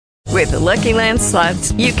With the Lucky Land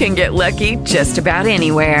Slots, you can get lucky just about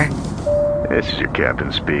anywhere. This is your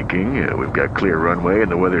captain speaking. We've got clear runway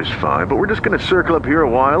and the weather's fine, but we're just going to circle up here a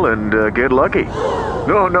while and get lucky.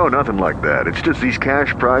 No, nothing like that. It's just these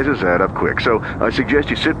cash prizes add up quick. So I suggest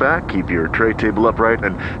you sit back, keep your tray table upright,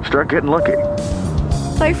 and start getting lucky.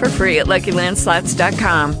 Play for free at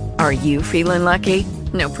LuckyLandSlots.com. Are you feeling lucky?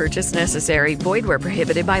 No purchase necessary. Void where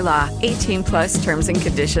prohibited by law. 18 plus terms and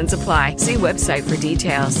conditions apply. See website for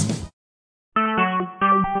details.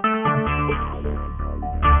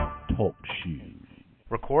 Talk show.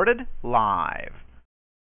 Recorded live.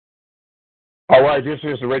 All right, this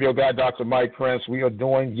is the radio guy, Dr. Mike Prince. We are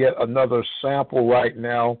doing yet another sample right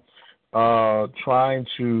now, trying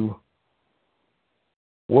to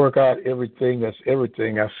work out everything that's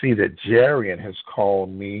everything. I see that Jarian has called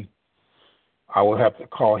me. I will have to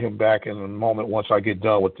call him back in a moment once I get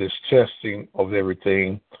done with this testing of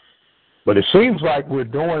everything. But it seems like we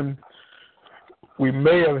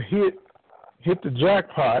may have hit the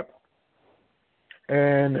jackpot.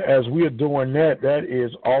 And as we are doing that, that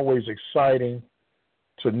is always exciting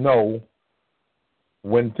to know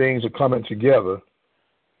when things are coming together.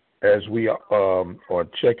 As we are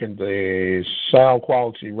checking the sound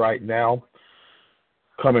quality right now,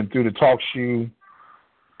 coming through the Talk Shoe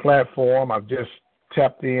platform. I've just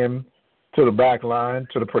tapped in to the back line,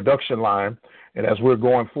 to the production line, and as we're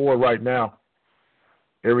going forward right now,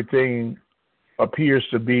 everything appears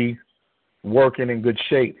to be working in good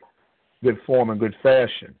shape, good form, and good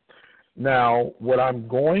fashion. Now, what I'm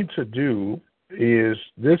going to do is,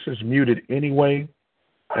 this is muted anyway,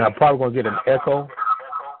 and I'm probably going to get an echo,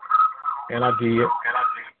 and I did.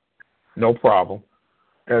 No problem.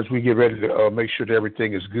 As we get ready to make sure that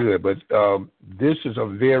everything is good. But this is a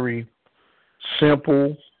very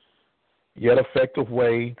simple yet effective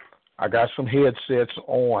way. I got some headsets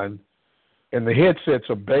on, and the headsets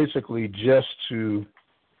are basically just to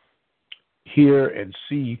hear and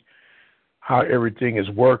see how everything is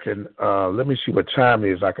working. Let me see what time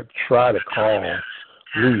it is. I could try to call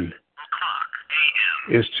Lee.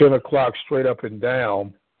 It's 10 o'clock straight up and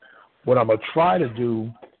down. What I'm going to try to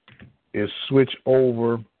do is switch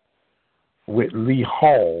over with Lee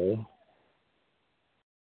Hall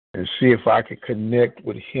and see if I can connect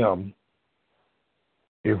with him.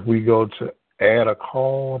 If we go to add a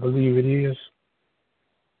call, I believe it is.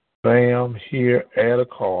 Bam, here, add a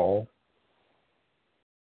call.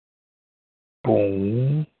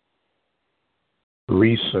 Boom.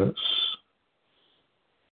 Recents.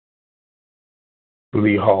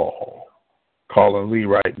 Lee Hall. Calling Lee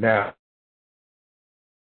right now.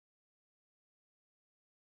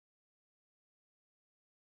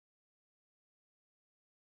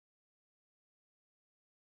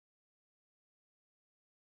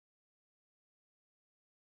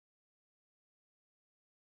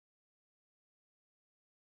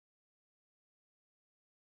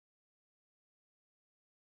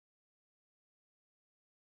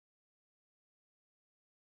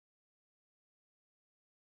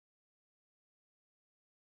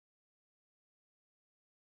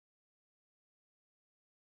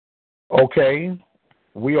 Okay,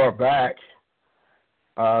 we are back.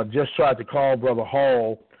 Just tried to call Brother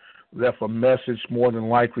Hall, left a message. More than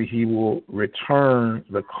likely he will return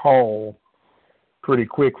the call pretty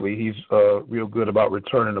quickly. He's real good about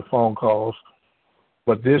returning the phone calls.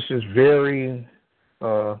 But this is very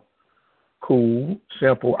cool,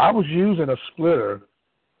 simple. I was using a splitter,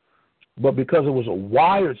 but because it was a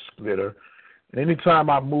wired splitter, and anytime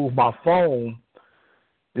I moved my phone,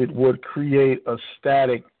 it would create a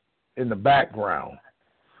static in the background.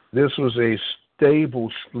 This was a stable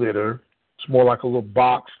splitter. It's more like a little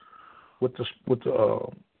box with the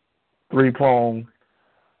three-prong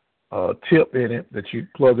tip in it that you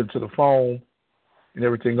plug into the phone and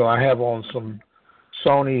everything. I have on some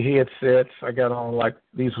Sony headsets. I got on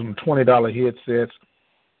these are some $20 headsets,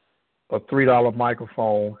 a $3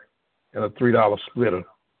 microphone, and a $3 splitter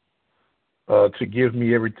to give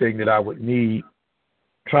me everything that I would need.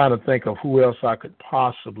 Trying to think of who else I could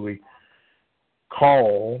possibly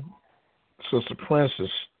call. Sister Prince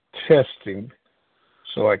is testing,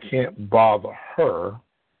 so I can't bother her.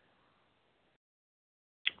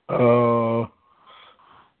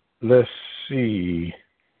 Let's see.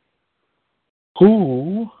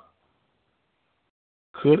 Who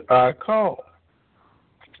could I call?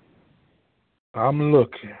 I'm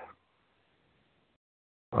looking.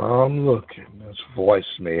 That's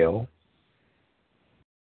voicemail.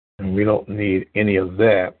 And we don't need any of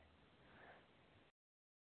that.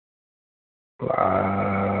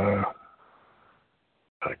 I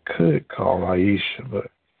could call Aisha,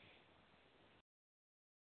 but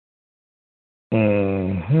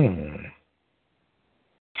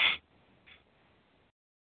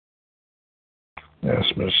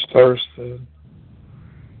That's Miss Thurston.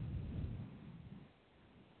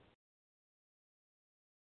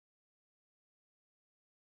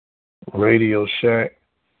 Radio Shack.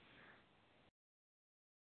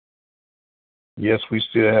 Yes, we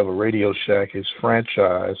still have a Radio Shack. It's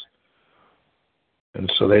franchised,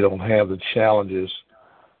 and so they don't have the challenges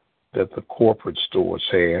that the corporate stores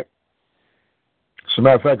had. As a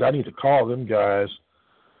matter of fact, I need to call them guys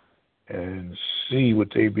and see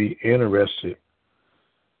would they be interested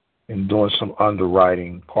in doing some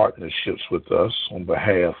underwriting partnerships with us on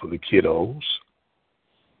behalf of the kiddos.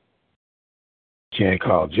 Can't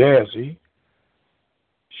call Jazzy.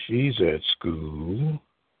 She's at school.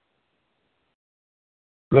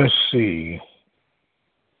 Let's see.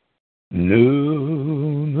 No.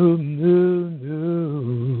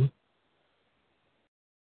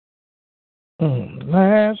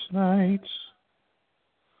 Last night,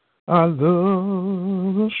 I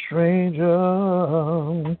loved a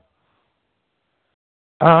stranger.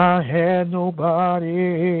 I had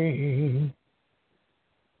nobody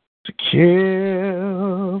to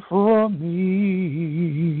care for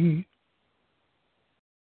me.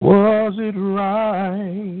 Was it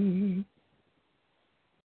right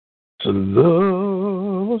to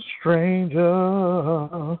love a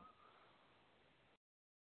stranger?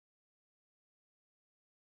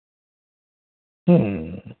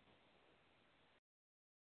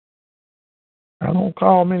 I don't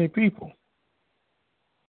call many people.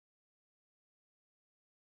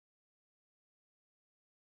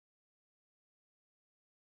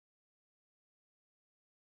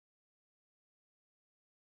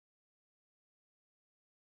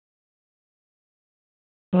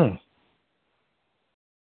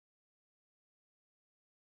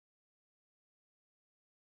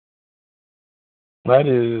 That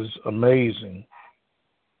is amazing.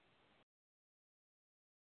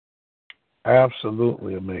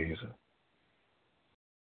 Absolutely amazing.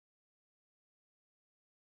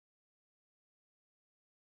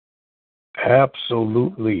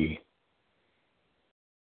 Absolutely.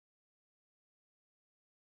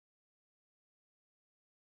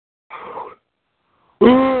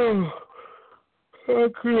 I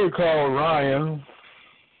could call Ryan.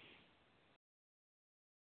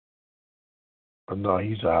 But no,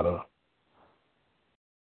 he's out of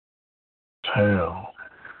town.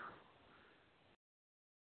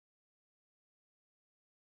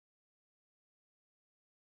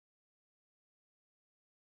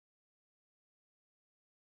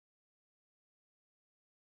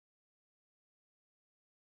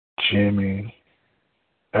 Jimmy,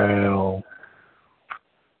 Al.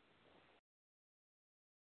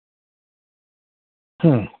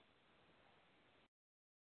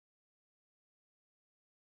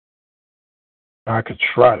 I could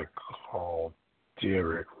try to call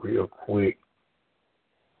Derek real quick.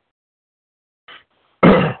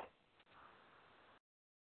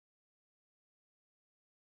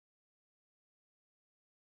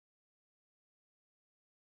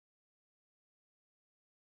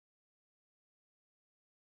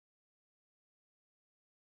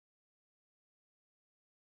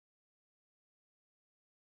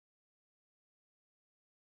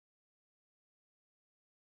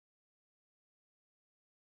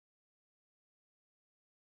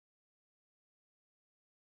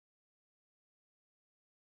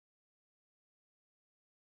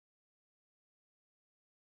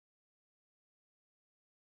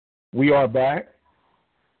 We are back.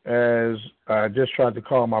 As I just tried to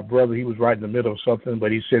call my brother, he was right in the middle of something,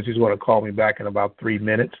 but he says he's going to call me back in about 3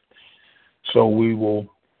 minutes. So we will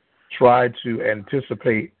try to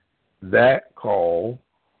anticipate that call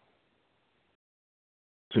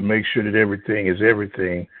to make sure that everything is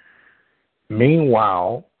everything.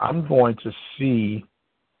 Meanwhile, I'm going to see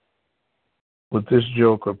would this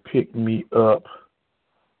joker pick me up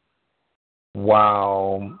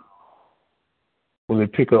while... Will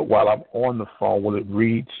it pick up while I'm on the phone? Will it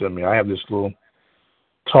read to me? I have this little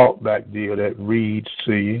talkback deal that reads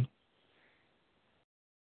to you.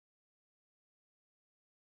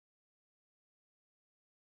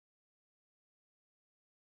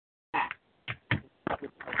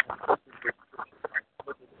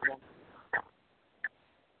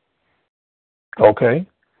 Okay.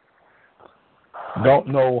 Don't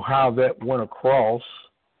know how that went across,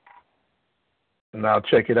 and I'll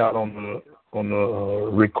check it out on the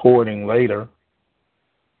recording later.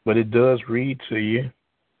 But it does read to you.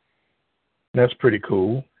 That's pretty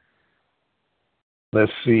cool.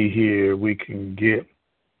 Let's see here. We can get,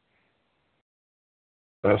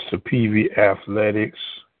 that's the PV Athletics.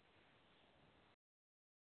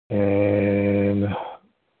 And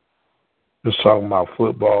Just talking about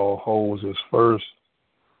football holds its first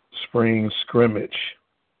spring scrimmage.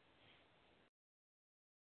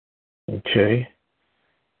 Okay.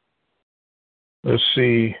 Let's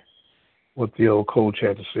see what the old coach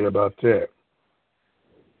had to say about that.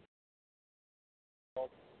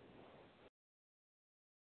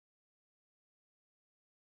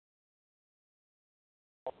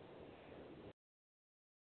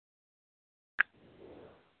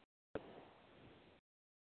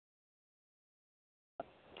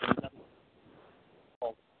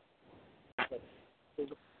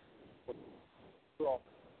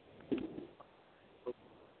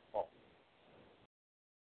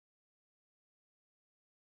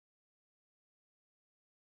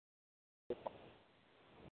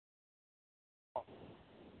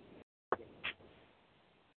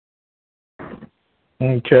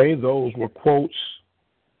 Okay, those were quotes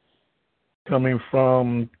coming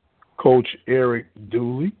from Coach Eric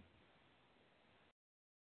Dooley,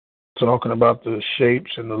 talking about the shapes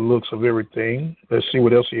and the looks of everything. Let's see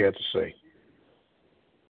what else he had to say.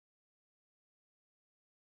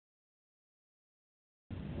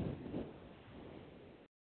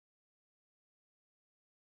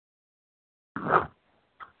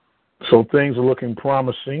 So things are looking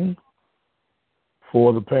promising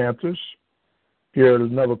for the Panthers. Here's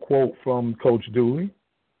another quote from Coach Dooley.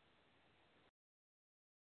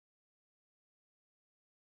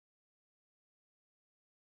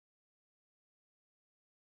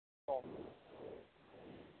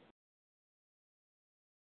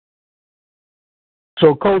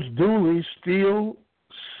 So Coach Dooley still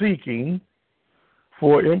seeking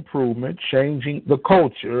for improvement, changing the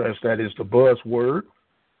culture, as that is the buzzword,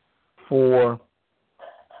 for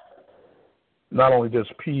not only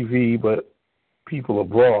just PV, but people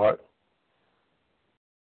abroad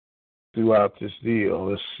throughout this deal.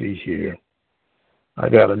 Let's see here. I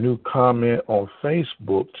got a new comment on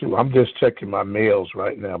Facebook, too. I'm just checking my mails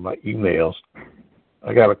right now, my emails.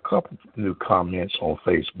 I got a couple new comments on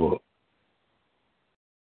Facebook.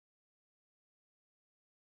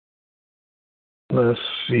 Let's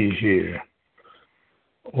see here.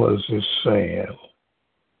 What is this saying?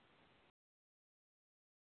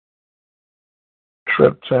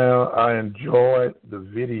 Trip Town, I enjoyed the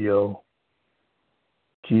video.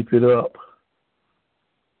 Keep it up.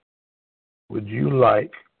 Would you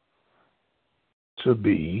like to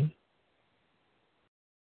be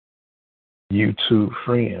YouTube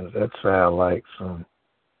friends? That sounds like some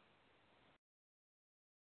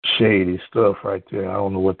shady stuff right there. I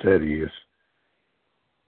don't know what that is.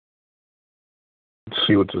 Let's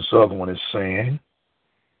see what this other one is saying.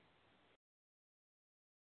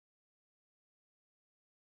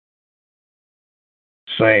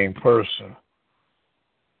 Same person.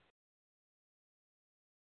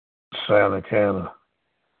 Sounding kind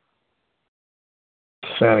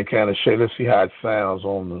of shady. Let's see how it sounds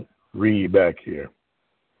on the read back here.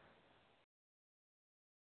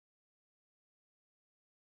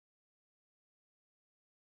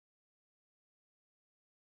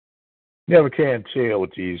 Never can tell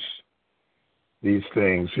with these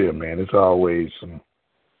things here, man. It's always some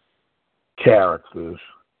characters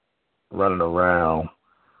running around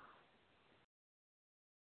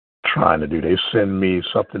trying to do. They send me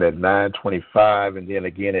something at 9:25 and then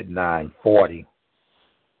again at 9:40.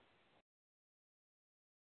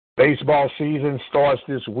 Baseball season starts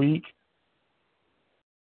this week.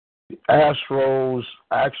 The Astros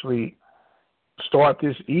actually start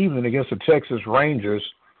this evening against the Texas Rangers.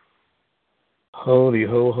 Holy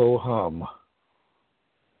ho ho hum.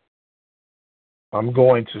 I'm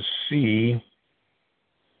going to see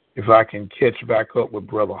if I can catch back up with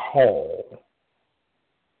Brother Hall.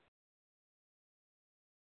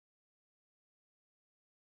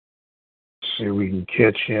 See if we can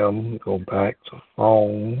catch him. Go back to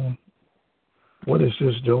phone. What is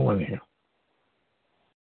this doing here?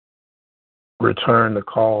 Return the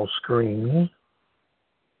call screen.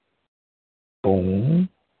 Boom.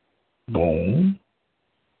 Boom.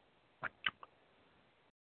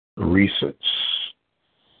 Resets.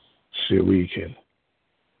 See if we can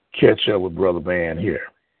catch up with Brother Van here.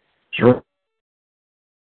 Sure.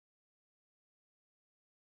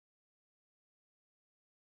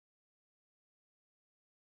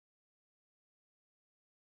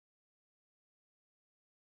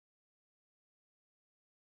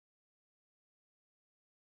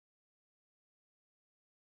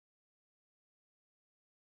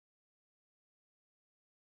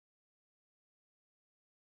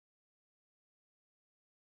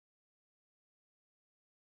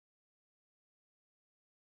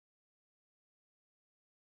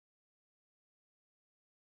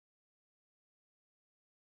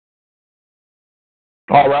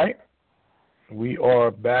 All right. We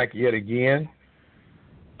are back yet again,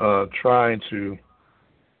 trying to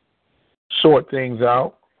sort things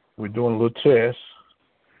out. We're doing a little test.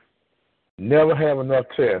 Never have enough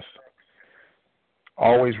tests.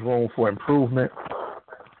 Always room for improvement.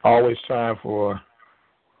 Always time for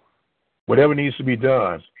whatever needs to be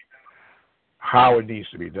done, how it needs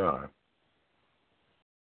to be done.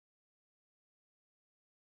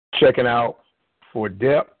 Checking out for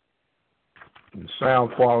depth and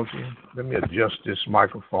sound quality. Let me adjust this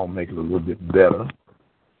microphone, make it a little bit better.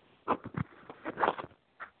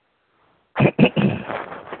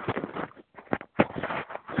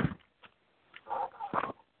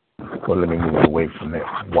 Well, let me move it away from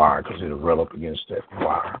that wire because it'll run up against that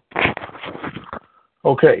wire.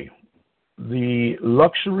 Okay. The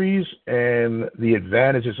luxuries and the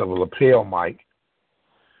advantages of a lapel mic.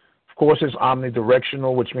 Of course, it's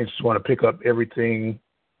omnidirectional, which means it's going to pick up everything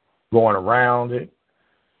going around it.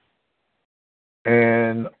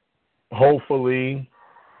 And hopefully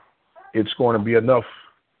it's going to be enough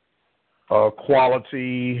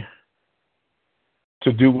quality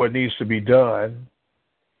to do what needs to be done,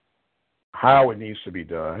 how it needs to be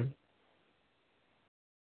done.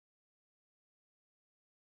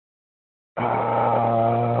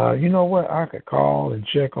 You know what? I could call and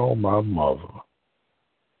check on my mother.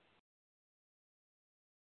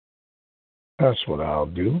 That's what I'll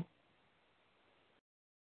do.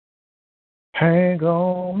 Hang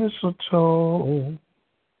on, mistletoe.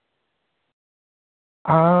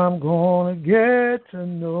 I'm gonna get to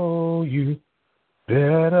know you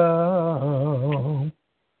better.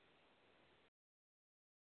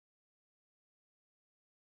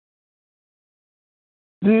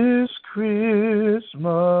 This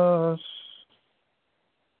Christmas.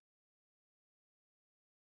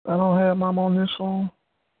 I don't have mom on this one.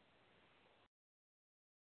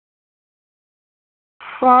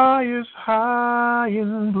 Fire's high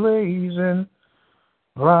and blazing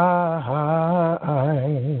bright.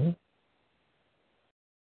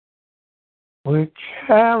 We're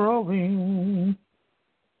caroling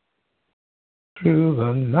through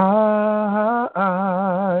the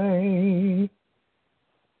night.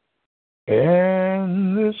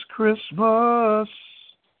 And this Christmas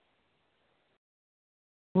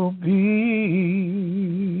will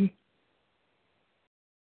be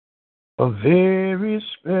a very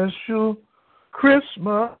special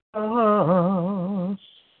Christmas for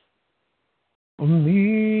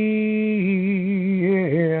me,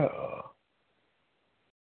 yeah.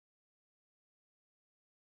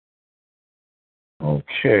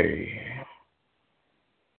 Okay.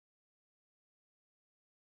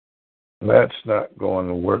 That's not going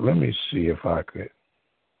to work. Let me see if I could.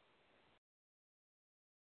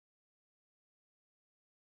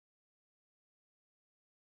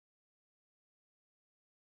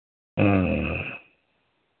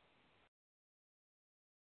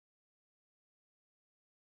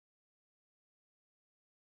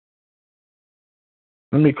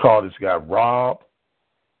 Let me call this guy Rob.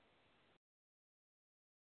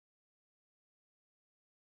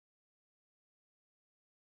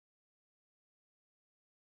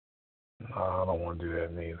 No, I don't want to do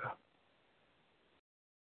that neither.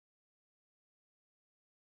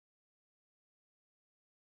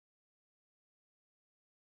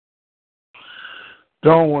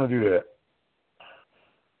 Don't want to do that.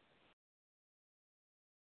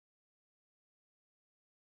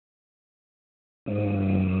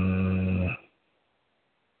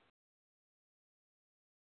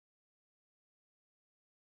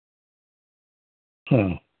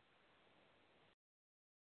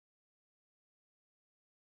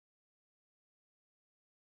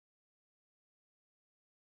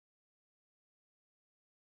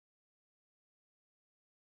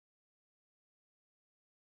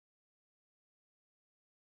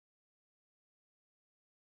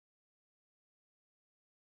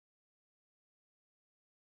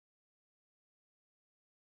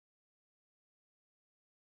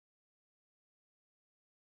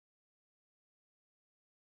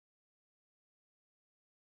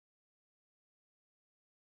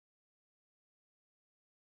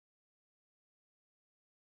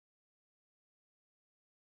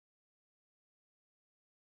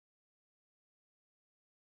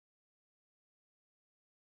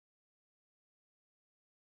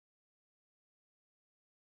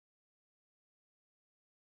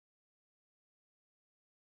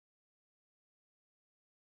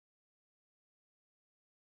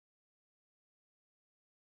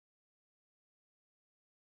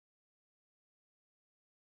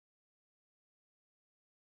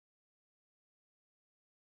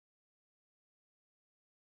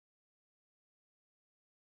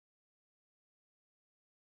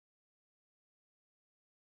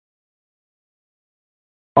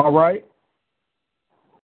 All right.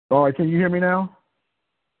 All right, can you hear me now?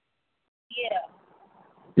 Yeah.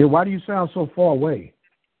 Yeah, why do you sound so far away?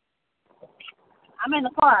 I'm in the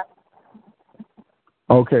car.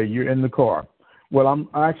 Okay, you're in the car. Well, I'm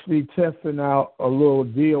actually testing out a little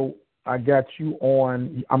deal. I got you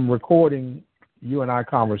on. I'm recording you and I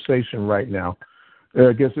conversation right now.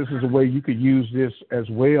 I guess this is a way you could use this as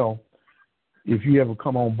well if you ever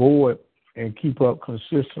come on board and keep up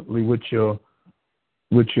consistently with your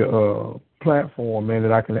platform, man,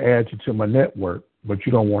 that I can add you to my network, but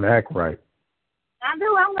you don't want to act right. I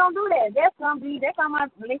do. I'm gonna do that. That's on my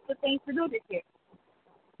list of things to do this year.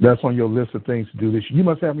 That's on your list of things to do this. You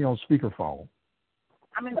must have me on speakerphone.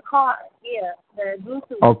 I'm in the car. Yeah, the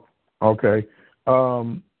Bluetooth. Oh, okay.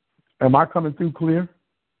 Am I coming through clear?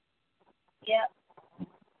 Yeah.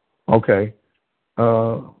 Okay.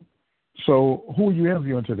 So who are you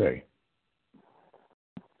interviewing today?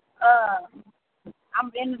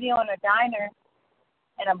 I'm interviewing a diner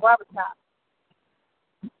and a barbershop.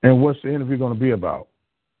 And what's the interview going to be about?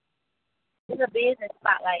 It's a business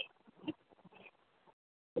spotlight.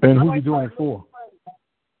 And who are you doing it for?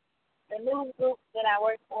 The news group that I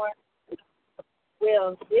work for.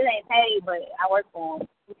 Well, it ain't paid, but I work for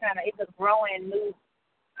them. It's a growing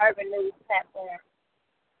urban news platform.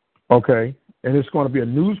 Okay. And it's going to be a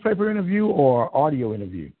newspaper interview or audio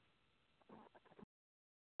interview?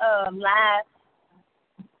 Live.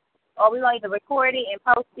 Or we going to record it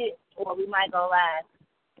and post it, or we might go live.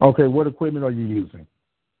 Okay. What equipment are you using?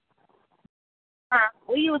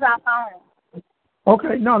 We use our phone.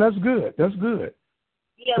 Okay. No, that's good. That's good.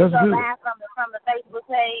 Yeah, that's we go good. live from the Facebook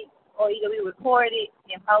page, or either we record it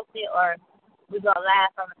and post it, or we go live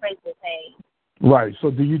from the Facebook page. Right. So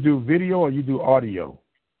do you do video or you do audio?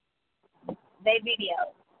 They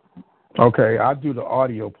video. Okay. I do the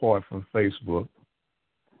audio part from Facebook.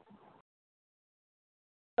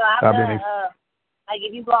 So I've done, like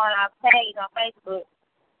if you go on our page on Facebook,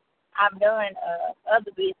 I've done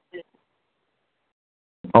other businesses.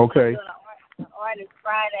 Okay. Artist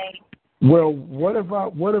Friday. Well, what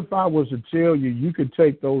if I was to tell you you could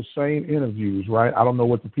take those same interviews, right? I don't know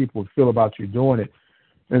what the people would feel about you doing it.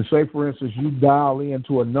 And say, for instance, you dial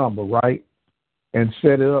into a number, right, and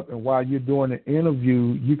set it up, and while you're doing the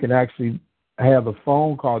interview, you can actually have a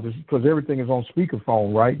phone call, just because everything is on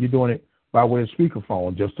speakerphone, right? You're doing it by way of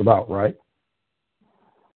speakerphone, just about, right?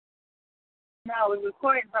 No, we're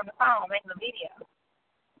recording from the phone, making a video.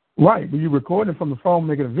 Right, but you're recording from the phone,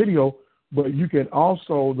 making a video, but you can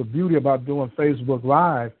also, the beauty about doing Facebook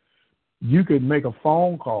Live, you could make a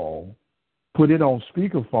phone call, put it on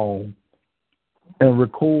speakerphone, and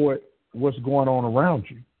record what's going on around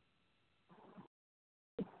you.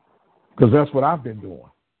 Because that's what I've been doing.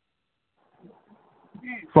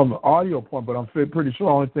 From the audio point, but I'm pretty sure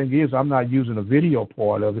the only thing is I'm not using the video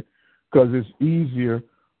part of it because it's easier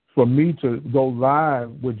for me to go live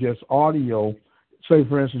with just audio. Say,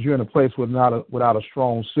 for instance, you're in a place without a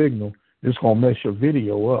strong signal, it's going to mess your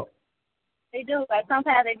video up. They do. Like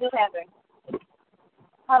sometimes they do happen.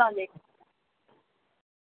 Hold on, Dick.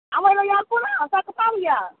 I'm waiting on y'all to pull out so I can follow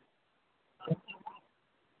y'all.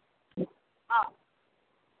 Oh.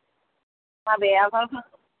 My bad.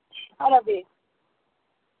 Hold up, Dick.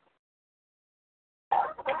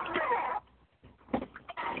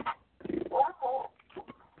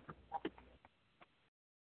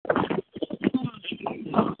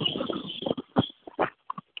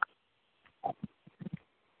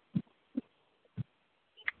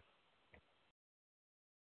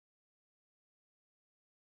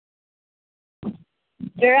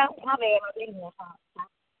 Girl, my bad. I'm getting my phone.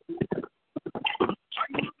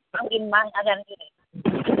 I'm getting mine. I gotta get it.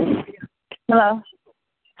 Hello.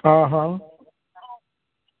 Uh-huh.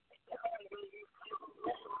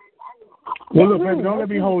 Well, look, baby, don't let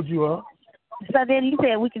me hold you up. So then you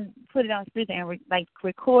said we can put it on speaker and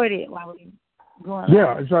record it while we going.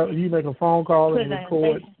 Yeah, so you make a phone call and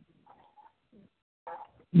record.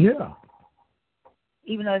 Yeah.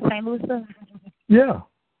 Even though it's St. Louis stuff? Yeah.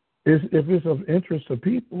 If it's of interest to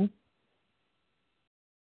people.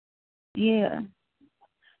 Yeah.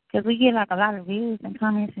 Because we get a lot of views and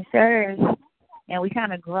comments and shares, and we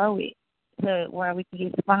kind of grow it to where we can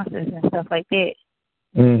get sponsors and stuff like that.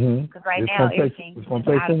 Mm-hmm. Because right now, everything it's going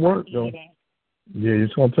to take some work, though. Yeah,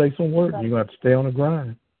 it's going to take some work. You're going to have to stay on the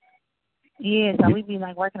grind. Yeah, so we be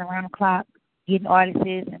working around the clock, getting artists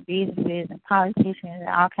and businesses and politicians and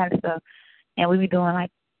all kinds of stuff. And we be doing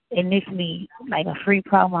initially a free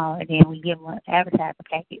promo, and then we give them an advertising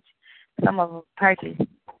package. Some of them purchase,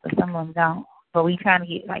 but some of them don't. But we trying to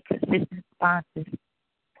get consistent sponsors.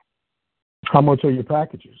 How much are your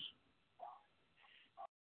packages?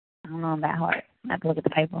 I don't know about heart. I have to look at the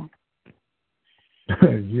paper.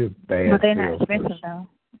 You're bad. But they're not expensive, though.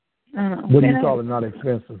 What do you call it not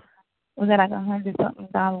expensive? Was that like $100-something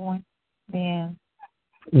one? Then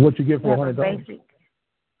what you get for $100? Basic.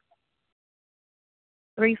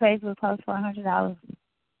 3 Facebook posts for $100.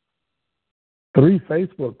 3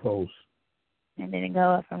 Facebook posts. And then it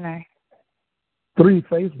go up from there. 3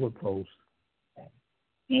 Facebook posts.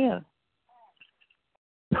 Yeah.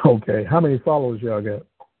 Okay. How many followers y'all got?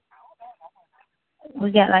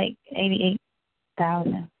 We got like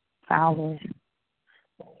 88,000 followers.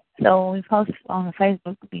 So when we post on the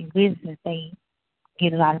Facebook, these businesses, they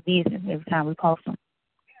get a lot of business every time we post them.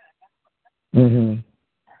 Mhm.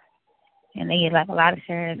 And they get like a lot of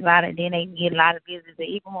shares, then they get a lot of business. And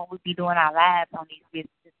even when we be doing our lives on these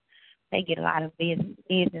businesses, they get a lot of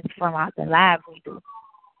business from the lives we do.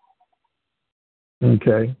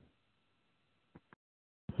 Okay.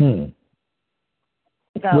 So,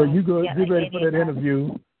 well, you go. Get ready for that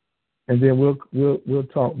interview, and then we'll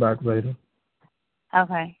talk back later.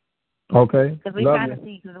 Okay. Okay. Because we're trying to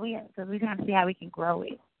see how we can grow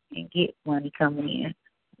it and get money coming in.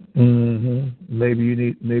 Mhm.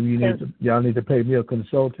 Maybe y'all need to pay me a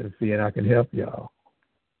consultant fee, and I can help y'all.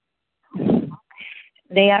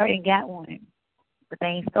 They already got one, but they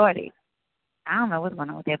ain't started. I don't know what's going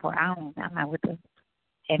on with that part. I'm not with the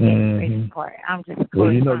administration part. I'm just.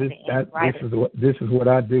 Well, you know this is what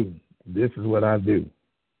I do. This is what I do.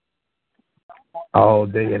 All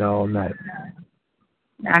day and all night.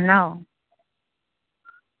 I know.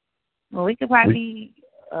 Well, we could probably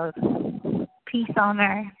piece on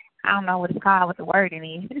there. I don't know what it's called, what the wording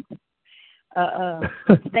is.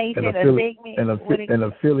 Station, a segment. An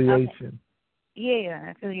affiliation. Okay. Yeah, an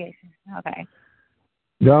affiliation. Okay.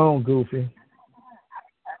 Go on, Goofy.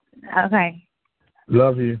 Okay.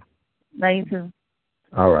 Love you. Love you too.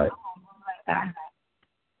 All right. Bye.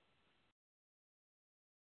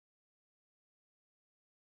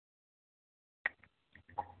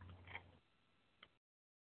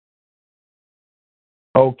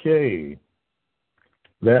 Okay.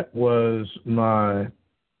 That was my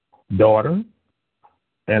daughter.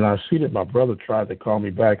 And I see that my brother tried to call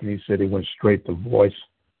me back, and he said he went straight to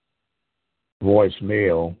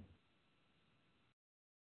voicemail.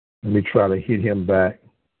 Let me try to hit him back.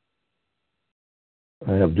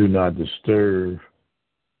 I have Do Not Disturb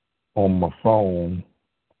on my phone.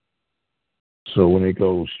 So when it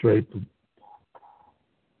goes straight to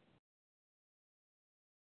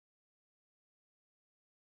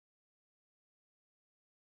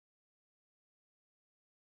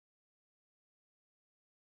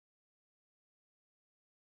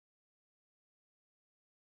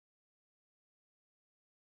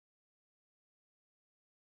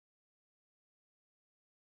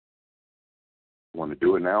want to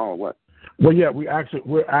do it now or what? Well, yeah, we're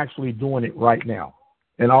actually doing it right now.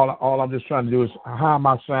 And all I'm just trying to do is how am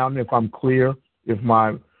I sounding, if I'm clear, if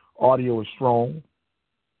my audio is strong.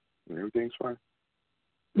 Everything's fine.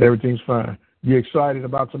 Everything's fine. You excited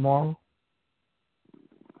about tomorrow?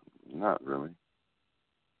 Not really.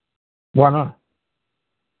 Why not?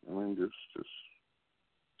 I mean, just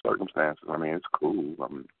circumstances. I mean, it's cool.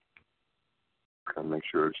 I'm trying to make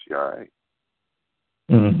sure she's all right.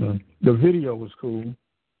 Mm-hmm. The video was cool.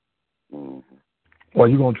 Mm-hmm. Well,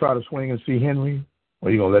 you going to try to swing and see Henry,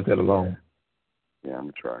 or you going to let that alone? Yeah, I'm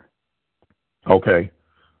going to try. Okay.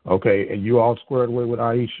 And you all squared away with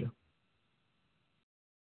Aisha?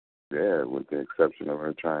 Yeah, with the exception of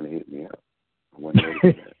her trying to hit me up. I wasn't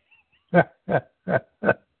ready for that.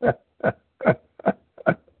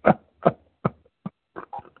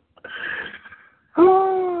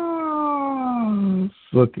 Oh,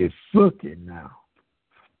 sucky now.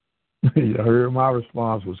 You heard my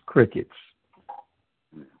response was crickets.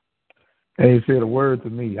 And he said a word to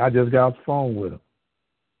me. I just got off the phone with him.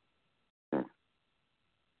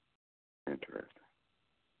 Interesting.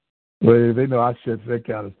 Well, they know I shut that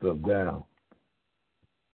kind of stuff down.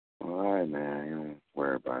 All right, man. You don't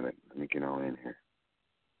worry about it. Let me get on in here.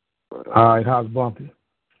 But, all right, how's Bumpy?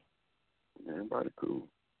 Everybody cool.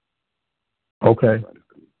 Okay. Everybody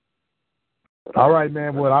cool. All right,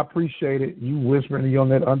 man. Well, I appreciate it. You whispering to you on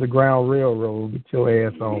that Underground Railroad. Get your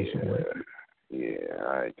ass on somewhere. Yeah,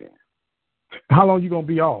 all right then. How long you going to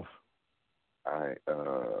be off? All right,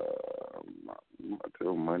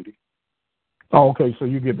 until Monday. Oh, okay, so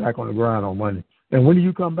you get back on the ground on Monday. And when do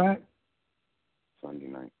you come back? Sunday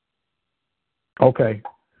night. Okay.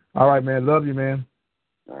 All right, man. Love you, man.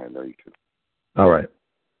 All right, love you too. All right.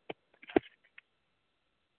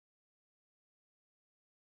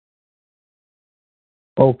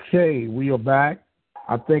 Okay, we are back.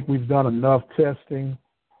 I think we've done enough testing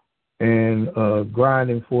and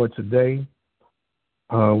grinding for today.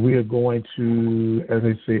 We are going to, as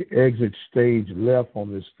I say, exit stage left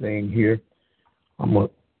on this thing here. I'm going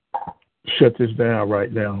to shut this down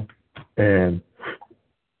right now and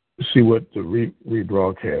see what the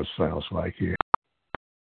rebroadcast sounds like here.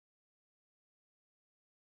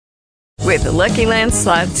 With the Lucky Land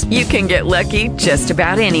Slots, you can get lucky just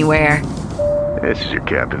about anywhere. This is your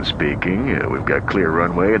captain speaking. We've got clear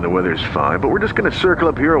runway and the weather's fine, but we're just going to circle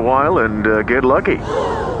up here a while and get lucky.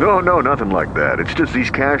 No, nothing like that. It's just these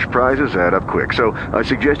cash prizes add up quick. So I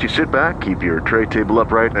suggest you sit back, keep your tray table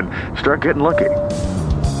upright, and start getting lucky.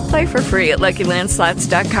 Play for free at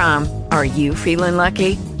LuckyLandSlots.com. Are you feeling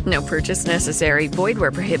lucky? No purchase necessary. Void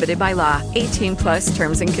where prohibited by law. 18+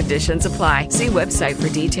 terms and conditions apply. See website for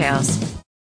details.